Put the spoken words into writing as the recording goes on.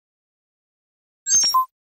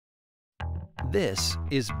This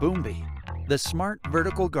is Boombi, the smart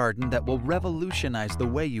vertical garden that will revolutionize the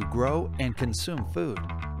way you grow and consume food.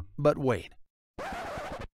 But wait.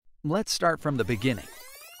 Let's start from the beginning.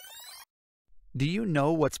 Do you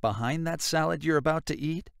know what's behind that salad you're about to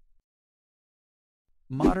eat?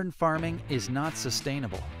 Modern farming is not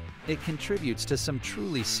sustainable. It contributes to some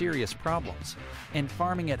truly serious problems. And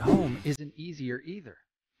farming at home isn't easier either.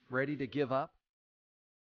 Ready to give up?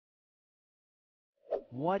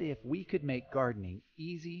 What if we could make gardening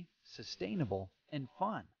easy, sustainable, and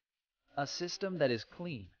fun? A system that is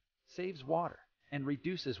clean, saves water, and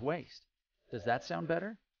reduces waste. Does that sound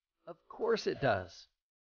better? Of course it does.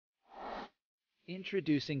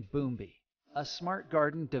 Introducing Boombi, a smart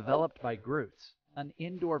garden developed by Groots, an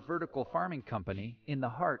indoor vertical farming company in the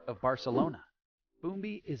heart of Barcelona.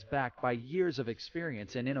 Boombi is backed by years of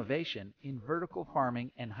experience and innovation in vertical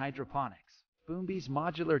farming and hydroponics. Boombi's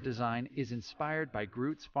modular design is inspired by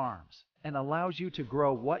Groots farms and allows you to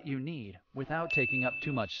grow what you need without taking up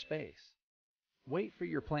too much space. Wait for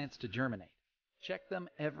your plants to germinate. Check them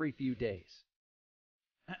every few days.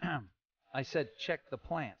 I said check the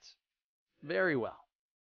plants. Very well.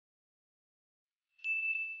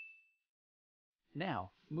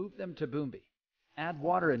 Now, move them to Boombi. Add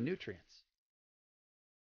water and nutrients.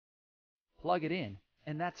 Plug it in,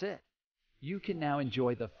 and that's it. You can now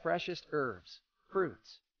enjoy the freshest herbs,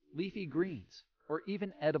 fruits, leafy greens, or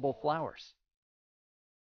even edible flowers.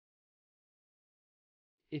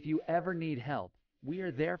 If you ever need help, we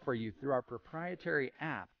are there for you through our proprietary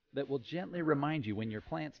app that will gently remind you when your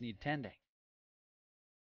plants need tending.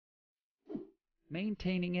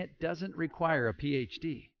 Maintaining it doesn't require a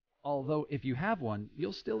PhD, although if you have one,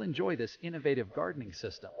 you'll still enjoy this innovative gardening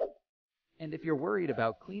system. And if you're worried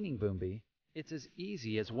about cleaning Boombi, it's as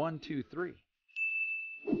easy as 1, 2, 3.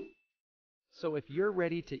 So if you're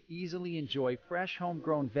ready to easily enjoy fresh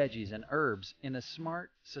homegrown veggies and herbs in a smart,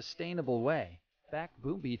 sustainable way, back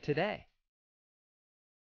Boombi today.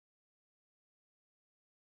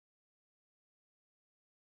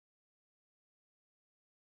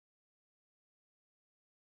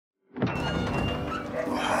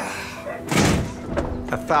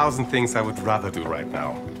 A thousand things I would rather do right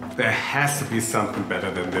now. There has to be something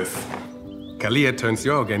better than this. KALEA turns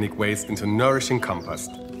your organic waste into nourishing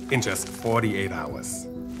compost in just 48 hours.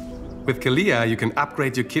 With KALEA, you can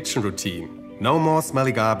upgrade your kitchen routine. No more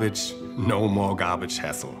smelly garbage, no more garbage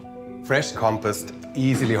hassle. Fresh compost,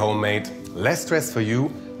 easily homemade, less stress for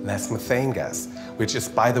you, less methane gas, which is,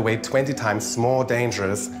 by the way, 20 times more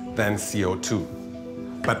dangerous than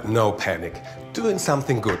CO2. But no panic. Doing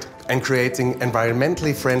something good and creating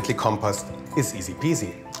environmentally friendly compost is easy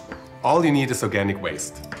peasy. All you need is organic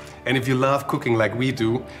waste. And if you love cooking like we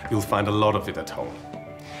do, you'll find a lot of it at home.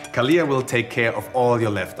 KALEA will take care of all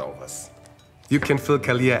your leftovers. You can fill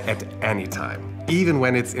KALEA at any time, even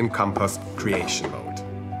when it's in compost creation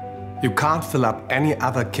mode. You can't fill up any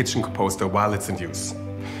other kitchen composter while it's in use.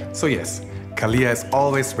 So yes, KALEA is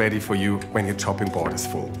always ready for you when your chopping board is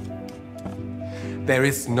full. There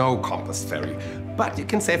is no compost fairy, but you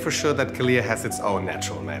can say for sure that KALEA has its own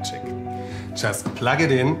natural magic. Just plug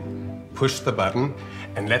it in, push the button,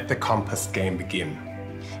 and let the compost game begin.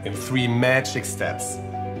 In 3 magic steps.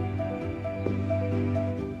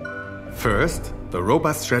 First, the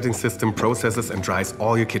robust shredding system processes and dries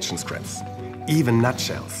all your kitchen scraps, even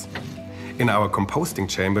nutshells. In our composting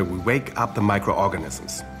chamber, we wake up the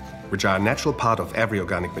microorganisms, which are a natural part of every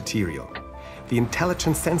organic material. The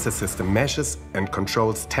intelligent sensor system measures and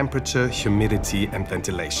controls temperature, humidity, and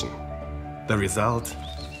ventilation. The result?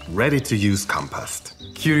 Ready-to-use compost.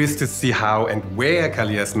 Curious to see how and where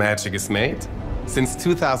KALEA's magic is made? Since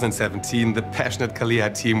 2017, the passionate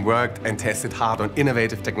KALEA team worked and tested hard on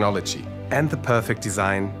innovative technology and the perfect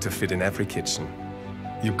design to fit in every kitchen.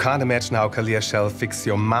 You can't imagine how KALEA shall fix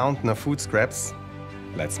your mountain of food scraps?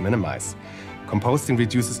 Let's minimize. Composting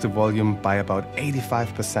reduces the volume by about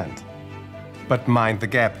 85%. But mind the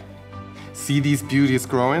gap. See these beauties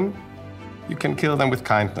growing? You can kill them with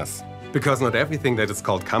kindness. Because not everything that is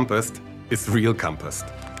called compost is real compost.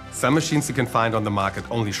 Some machines you can find on the market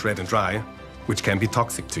only shred and dry, which can be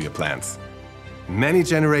toxic to your plants. Many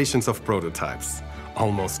generations of prototypes,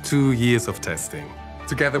 almost 2 years of testing.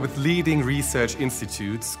 Together with leading research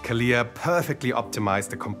institutes, KALEA perfectly optimized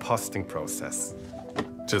the composting process.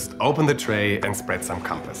 Just open the tray and spread some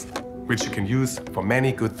compost, which you can use for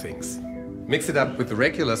many good things. Mix it up with the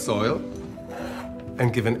regular soil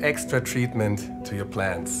and give an extra treatment to your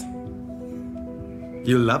plants.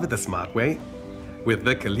 You'll love it the smart way. With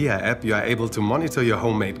the KALEA app, you are able to monitor your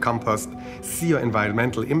homemade compost, see your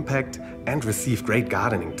environmental impact, and receive great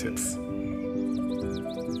gardening tips.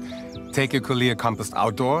 Take your KALEA compost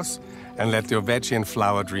outdoors and let your veggie and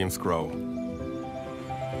flower dreams grow.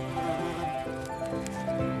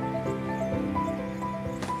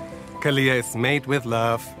 KALEA is made with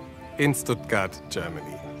love in Stuttgart,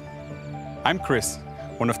 Germany. I'm Chris,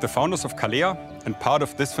 one of the founders of KALEA and part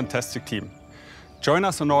of this fantastic team. Join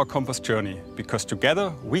us on our compost journey, because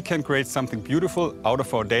together we can create something beautiful out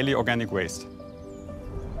of our daily organic waste.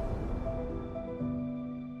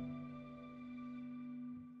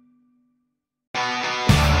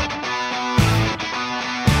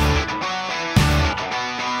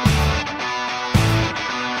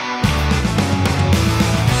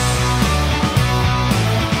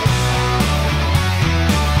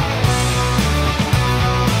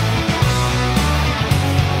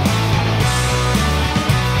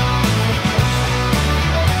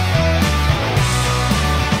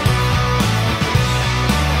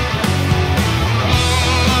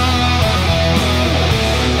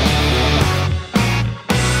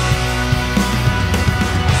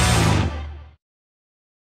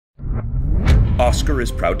 Ausker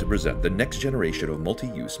is proud to present the next generation of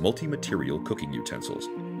multi-use, multi-material cooking utensils.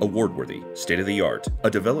 Award-worthy, state-of-the-art, a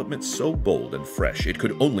development so bold and fresh it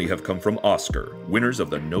could only have come from Ausker, winners of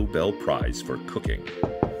the Nobel Prize for Cooking.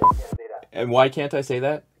 And why can't I say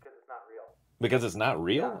that? Because it's not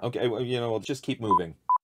real? Okay, well, we'll just keep moving.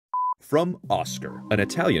 From Ausker, an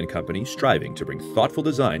Italian company striving to bring thoughtful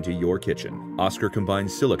design to your kitchen. Ausker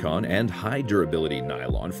combines silicone and high-durability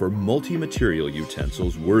nylon for multi-material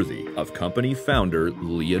utensils worthy of company founder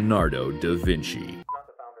Leonardo da Vinci.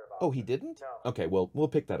 Oh, he didn't? Okay, well, we'll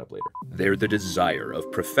pick that up later. They're the desire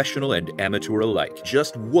of professional and amateur alike.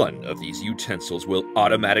 Just one of these utensils will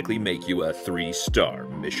automatically make you a 3-star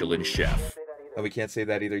Michelin chef. Oh, we can't say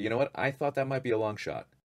that either. You know what? I thought that might be a long shot.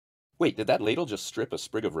 Wait, did that ladle just strip a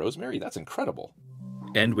sprig of rosemary? That's incredible.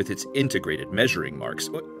 And with its integrated measuring marks.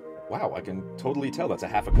 Wow, I can totally tell that's a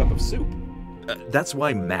half a cup of soup. That's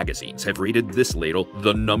why magazines have rated this ladle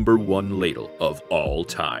the #1 ladle of all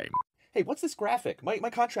time. Hey, what's this graphic? My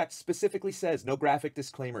contract specifically says no graphic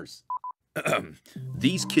disclaimers.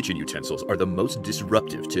 These kitchen utensils are the most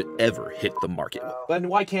disruptive to ever hit the market. Then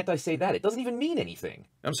why can't I say that? It doesn't even mean anything.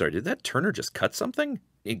 I'm sorry, did that turner just cut something?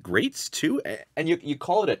 It grates too? And you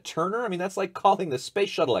call it a turner? I mean, that's like calling the space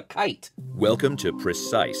shuttle a kite. Welcome to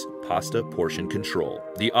precise pasta portion control.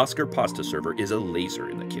 The Ausker pasta server is a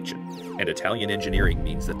laser in the kitchen. And Italian engineering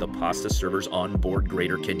means that the pasta server's onboard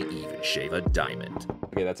grater can even shave a diamond.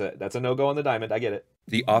 Okay, that's a no-go on the diamond, I get it.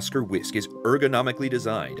 The Ausker whisk is ergonomically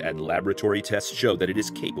designed, and laboratory tests show that it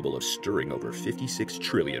is capable of stirring over 56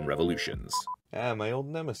 trillion revolutions. Ah, my old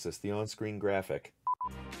nemesis, the on-screen graphic.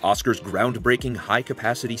 Ausker's groundbreaking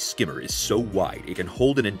high-capacity skimmer is so wide it can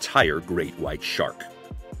hold an entire great white shark.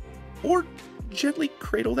 Or gently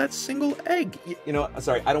cradle that single egg. You know,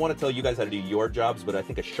 sorry, I don't want to tell you guys how to do your jobs, but I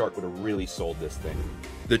think a shark would have really sold this thing.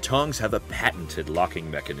 The tongs have a patented locking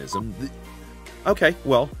mechanism. Okay,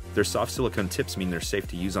 well, their soft silicone tips mean they're safe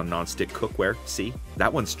to use on non-stick cookware. See?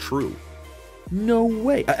 That one's true. No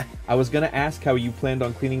way. I was going to ask how you planned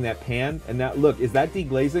on cleaning that pan, and now, look, is that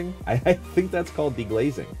deglazing? I think that's called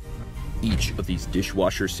deglazing. Each of these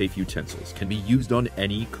dishwasher-safe utensils can be used on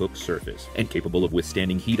any cooked surface and capable of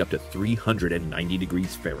withstanding heat up to 390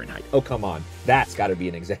 degrees Fahrenheit. Oh, come on. That's got to be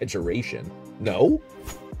an exaggeration. No?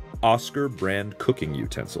 Ausker brand cooking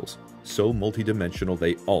utensils. So multidimensional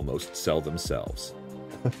they almost sell themselves.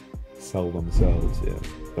 Sell themselves, yeah.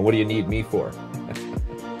 And what do you need me for?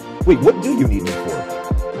 Wait, what do you need me for?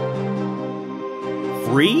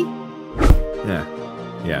 Free?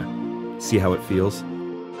 Yeah. See how it feels?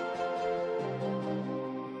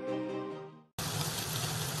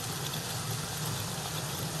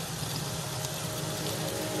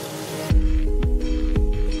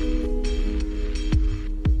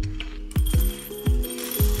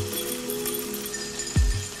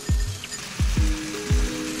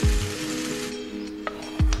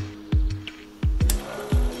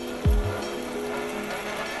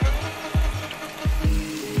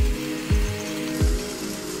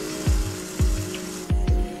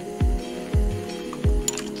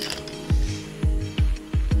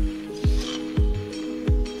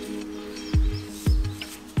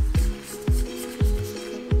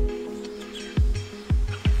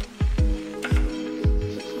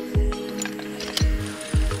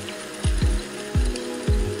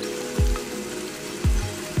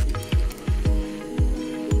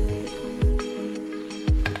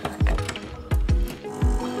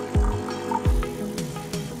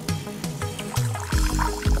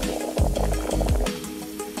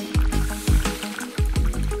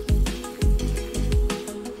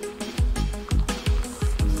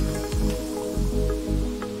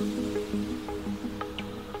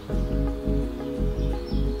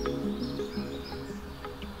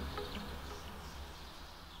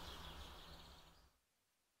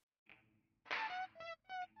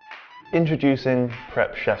 Introducing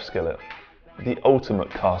Prep Chef Skillet, the ultimate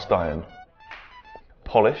cast iron.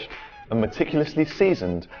 Polished and meticulously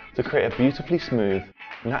seasoned to create a beautifully smooth,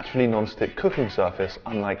 naturally non-stick cooking surface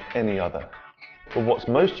unlike any other. But what's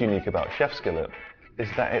most unique about Chef Skillet is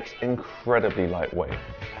that it's incredibly lightweight,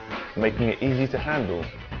 making it easy to handle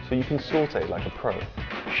so you can saute like a pro.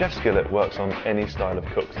 Chef Skillet works on any style of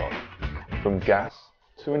cooktop, from gas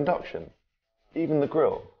to induction, even the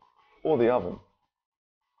grill or the oven.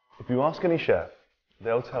 If you ask any chef,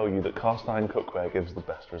 they'll tell you that cast iron cookware gives the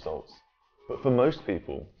best results. But for most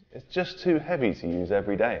people, it's just too heavy to use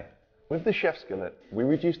every day. With the Chef Skillet, we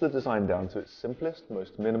reduce the design down to its simplest,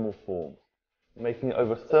 most minimal form, making it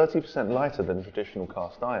over 30% lighter than traditional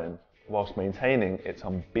cast iron, whilst maintaining its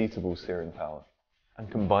unbeatable searing power.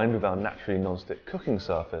 And combined with our naturally non-stick cooking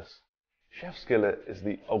surface, Chef Skillet is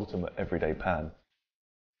the ultimate everyday pan.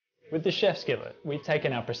 With the Chef Skillet, we've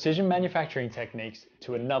taken our precision manufacturing techniques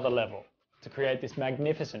to another level to create this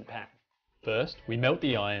magnificent pan. First, we melt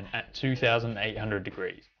the iron at 2,800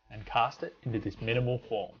 degrees and cast it into this minimal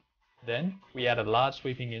form. Then, we add a large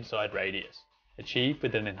sweeping inside radius, achieved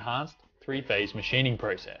with an enhanced 3-phase machining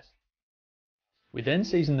process. We then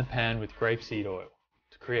season the pan with grapeseed oil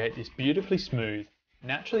to create this beautifully smooth,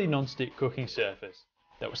 naturally non-stick cooking surface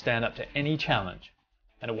that will stand up to any challenge,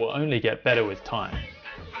 and it will only get better with time.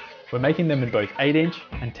 We're making them in both 8-inch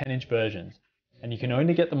and 10-inch versions, and you can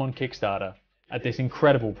only get them on Kickstarter at this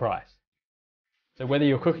incredible price. So whether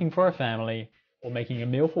you're cooking for a family or making a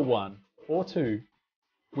meal for one or two,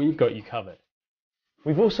 we've got you covered.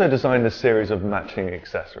 We've also designed a series of matching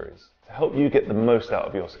accessories to help you get the most out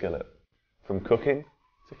of your skillet, from cooking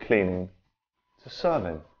to cleaning to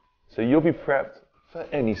serving, so you'll be prepped for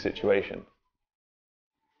any situation.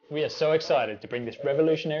 We are so excited to bring this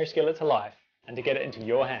revolutionary skillet to life and to get it into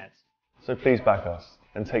your hands. So please back us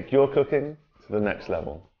and take your cooking to the next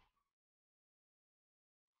level.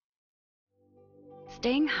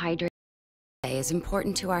 Staying hydrated is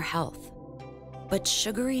important to our health, but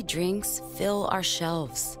sugary drinks fill our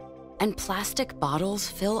shelves, and plastic bottles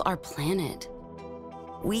fill our planet.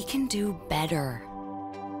 We can do better.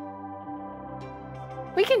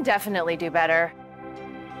 We can definitely do better.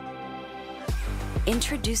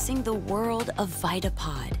 Introducing the world of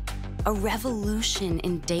Vitapod, a revolution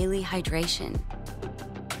in daily hydration.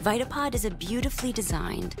 Vitapod is a beautifully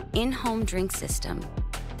designed, in-home drink system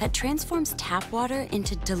that transforms tap water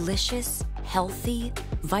into delicious, healthy,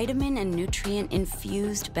 vitamin and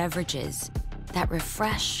nutrient-infused beverages that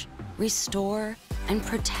refresh, restore, and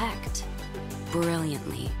protect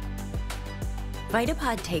brilliantly.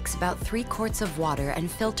 Vitapod takes about 3 quarts of water and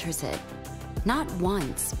filters it, not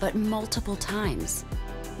once, but multiple times,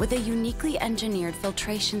 with a uniquely engineered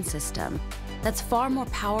filtration system that's far more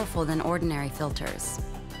powerful than ordinary filters,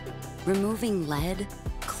 removing lead,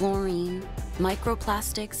 chlorine,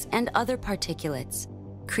 microplastics, and other particulates,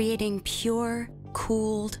 creating pure,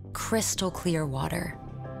 cooled, crystal clear water.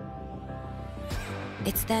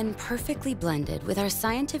 It's then perfectly blended with our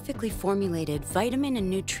scientifically formulated vitamin and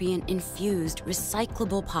nutrient-infused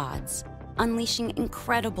recyclable pods, unleashing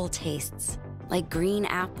incredible tastes like green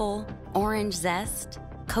apple, orange zest,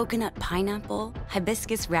 coconut pineapple,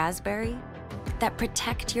 hibiscus raspberry, that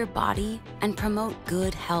protect your body and promote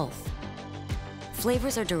good health.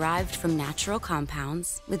 Flavors are derived from natural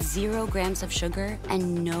compounds with 0 grams of sugar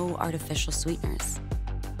and no artificial sweeteners.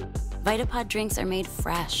 Vitapod drinks are made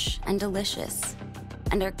fresh and delicious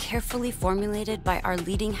and are carefully formulated by our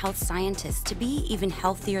leading health scientists to be even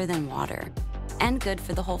healthier than water and good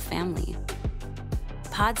for the whole family.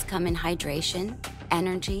 Pods come in hydration,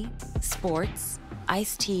 energy, sports,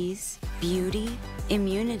 iced teas, beauty,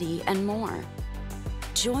 immunity, and more.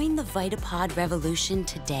 Join the Vitapod revolution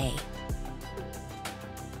today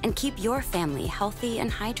and keep your family healthy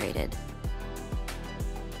and hydrated.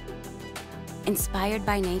 Inspired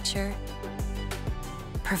by nature,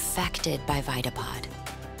 perfected by Vitapod.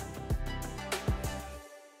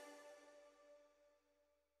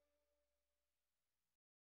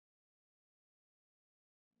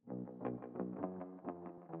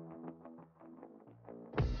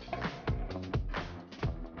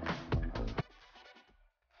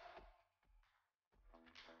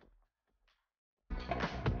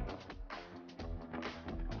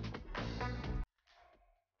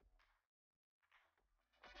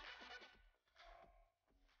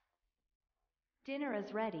 Dinner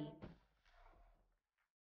is ready.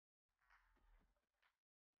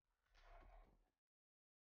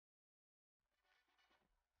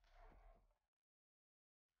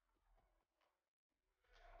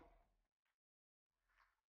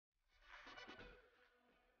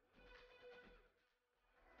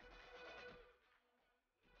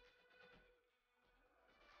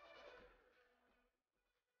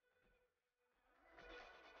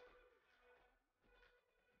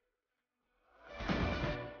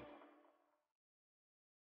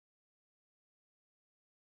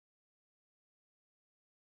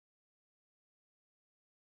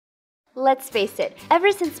 Let's face it,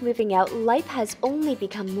 ever since moving out, life has only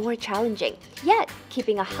become more challenging. Yet,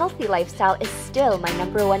 keeping a healthy lifestyle is still my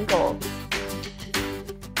 #1 goal.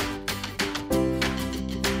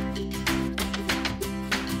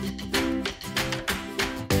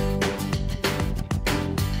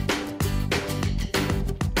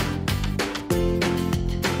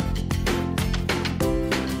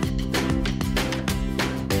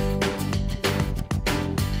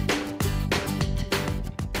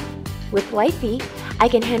 With Lify, I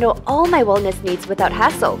can handle all my wellness needs without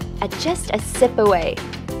hassle, at just a sip away.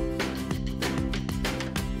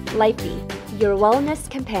 Lify, your wellness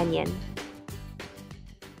companion.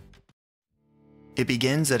 It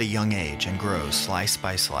begins at a young age and grows slice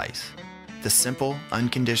by slice. The simple,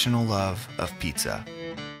 unconditional love of pizza.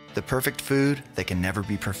 The perfect food that can never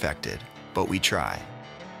be perfected, but we try.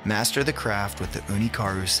 Master the craft with the Ooni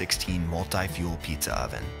Karu 16 Multifuel Pizza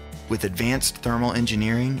Oven. With advanced thermal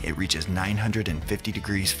engineering, it reaches 950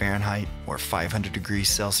 degrees Fahrenheit or 500 degrees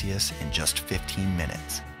Celsius in just 15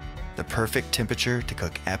 minutes. The perfect temperature to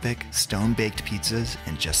cook epic, stone-baked pizzas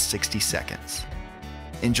in just 60 seconds.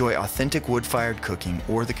 Enjoy authentic wood-fired cooking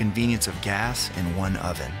or the convenience of gas in one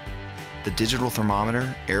oven. The digital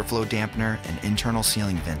thermometer, airflow dampener, and internal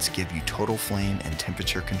sealing vents give you total flame and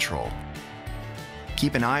temperature control.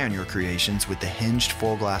 Keep an eye on your creations with the hinged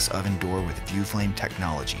full glass oven door with ViewFlame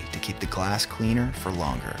technology to keep the glass cleaner for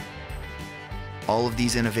longer. All of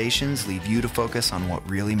these innovations leave you to focus on what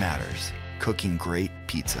really matters, cooking great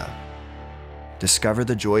pizza. Discover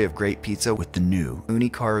the joy of great pizza with the new Ooni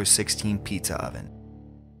Karu 16 Pizza Oven.